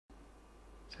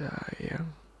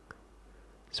Sayang,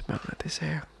 semangat ya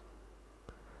sayang.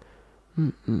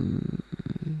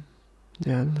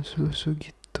 Jangan lusu-lusu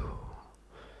gitu.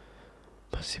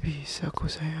 Masih bisa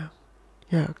kok sayang.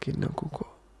 Yakin aku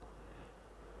kok.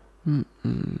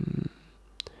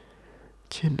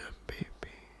 Chin up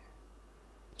baby.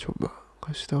 Coba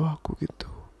kasih tahu aku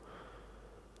gitu.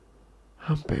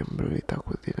 Apa yang perlu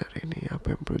ditakutin hari ini?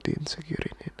 Apa yang perlu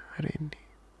diinsecurein hari ini?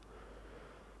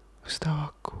 Kasih tahu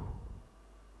aku.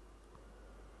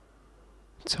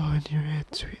 It's all in your head,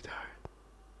 sweetheart.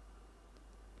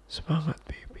 Semangat,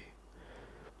 baby.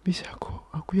 Bisa kok.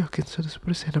 Aku yakin 100%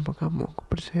 sama kamu. Aku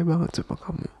percaya banget sama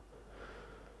kamu.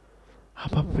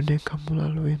 Apapun yang kamu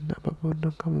laluin, apapun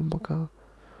yang kamu bakal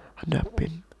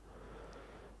hadapin,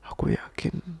 aku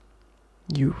yakin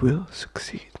you will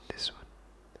succeed in this one.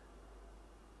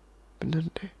 Bener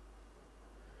deh.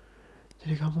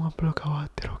 Jadi kamu gak perlu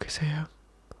khawatir, oke sayang?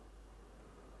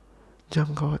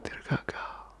 Jangan khawatir gagal.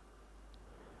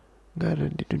 Gak ada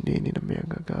di dunia ini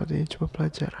namanya gagal, ini cuma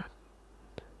pelajaran.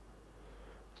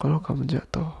 Kalau kamu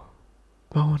jatuh,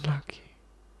 bangun lagi.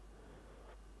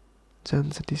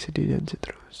 Jangan sedih-sedih aja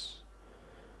terus.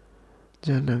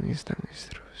 Jangan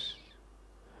nangis-nangis terus.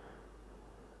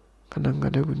 Karena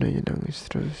gak ada gunanya nangis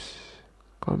terus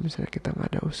kalau misalnya kita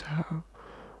gak ada usaha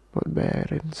buat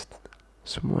bayarin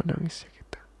semua nangisnya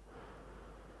kita.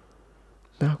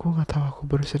 Nah, aku gak tahu aku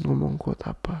barusan ngomong quote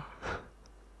apa.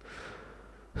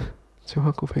 Cuma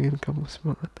aku pengen kamu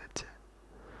semangat aja.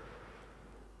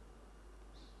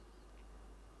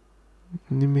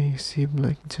 Ini may seem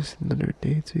like just another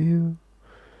day to you,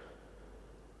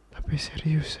 tapi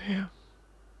serius sayang,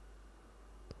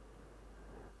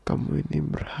 kamu ini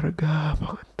berharga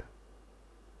banget.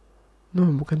 No,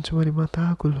 bukan cuma di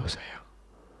mata aku loh sayang,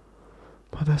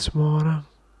 mata semua orang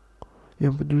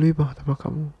yang peduli banget sama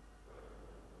kamu.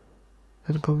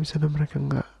 Dan kalau misalnya mereka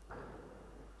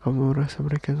kamu rasa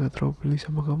mereka gak terlalu peduli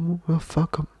sama kamu, well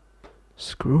fuck them,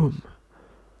 screw them.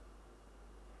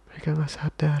 Mereka gak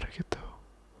sadar gitu,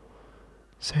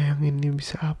 sayang ini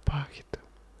bisa apa gitu.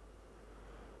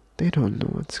 They don't know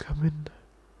what's coming.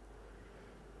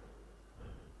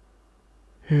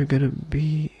 You're gonna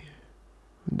be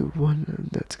the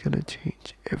one that's gonna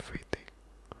change everything.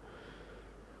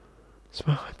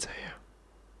 Semangat sayang.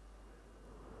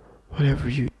 Whatever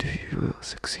you do, you will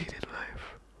succeed in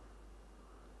life.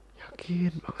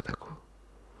 Yakin banget aku.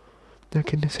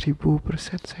 Yakinnya 1000%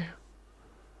 sayang.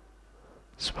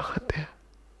 Semangat ya.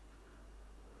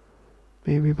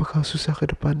 Maybe bakal susah ke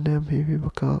depannya, maybe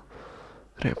bakal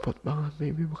repot banget,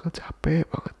 maybe bakal capek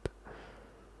banget.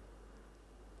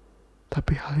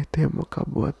 Tapi hal itu yang bakal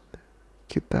buat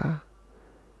kita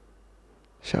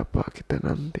siapa kita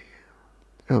nanti.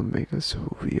 It'll make us who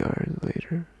we are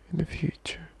later in the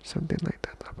future, something like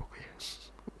that lah pokoknya.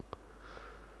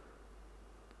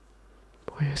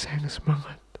 Pokoknya sayang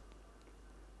semangat.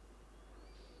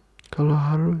 Kalau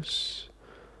harus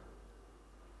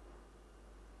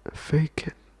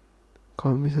fake it,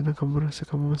 kalau misalnya kamu rasa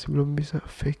kamu masih belum bisa,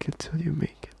 fake it till you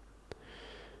make it.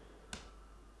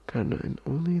 Karena in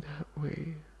only that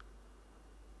way,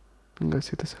 enggak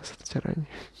sih itu salah satu caranya.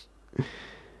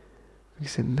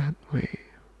 Because in that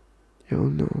way, you'll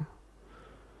know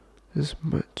just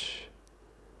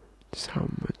how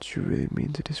much you really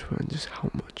mean to this world, just how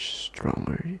much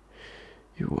stronger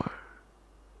you are.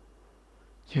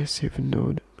 Yes, even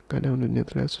though kadang dunia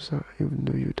terlihat susah, even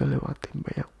though you udah lewatin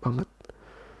banyak banget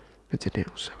kejadian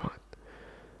yang susah banget,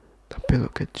 tapi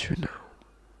look at you now.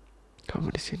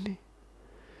 Kamu di sini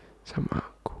sama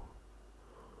aku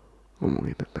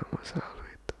ngomongin tentang masa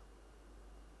lalu itu.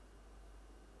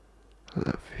 I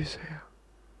love you sayang.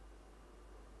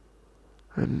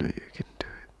 I know you can do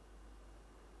it.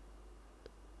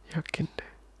 Yakin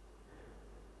deh.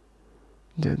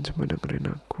 Jangan cuma dengerin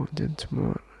aku, jangan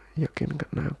cuma yakin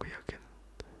karena aku yakin,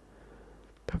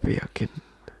 tapi yakin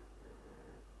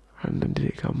karena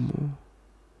diri kamu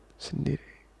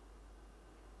sendiri.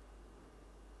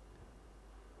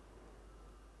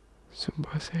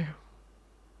 Sumpah sayang,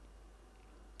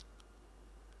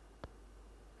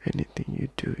 anything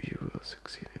you do, you will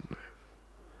succeed in life.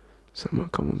 Sama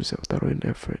kamu bisa taruhin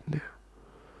effortnya,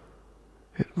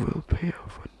 it will pay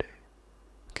off one day.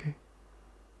 Okay?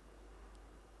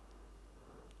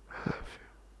 I love you.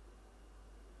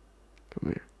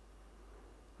 Come here.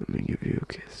 Let me give you a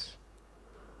kiss.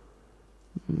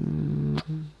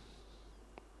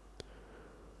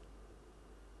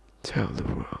 Tell the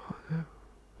world.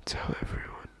 Tell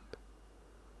everyone.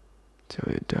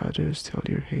 Tell your daughters. Tell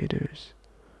your haters.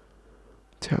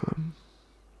 Tell them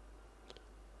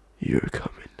you're coming.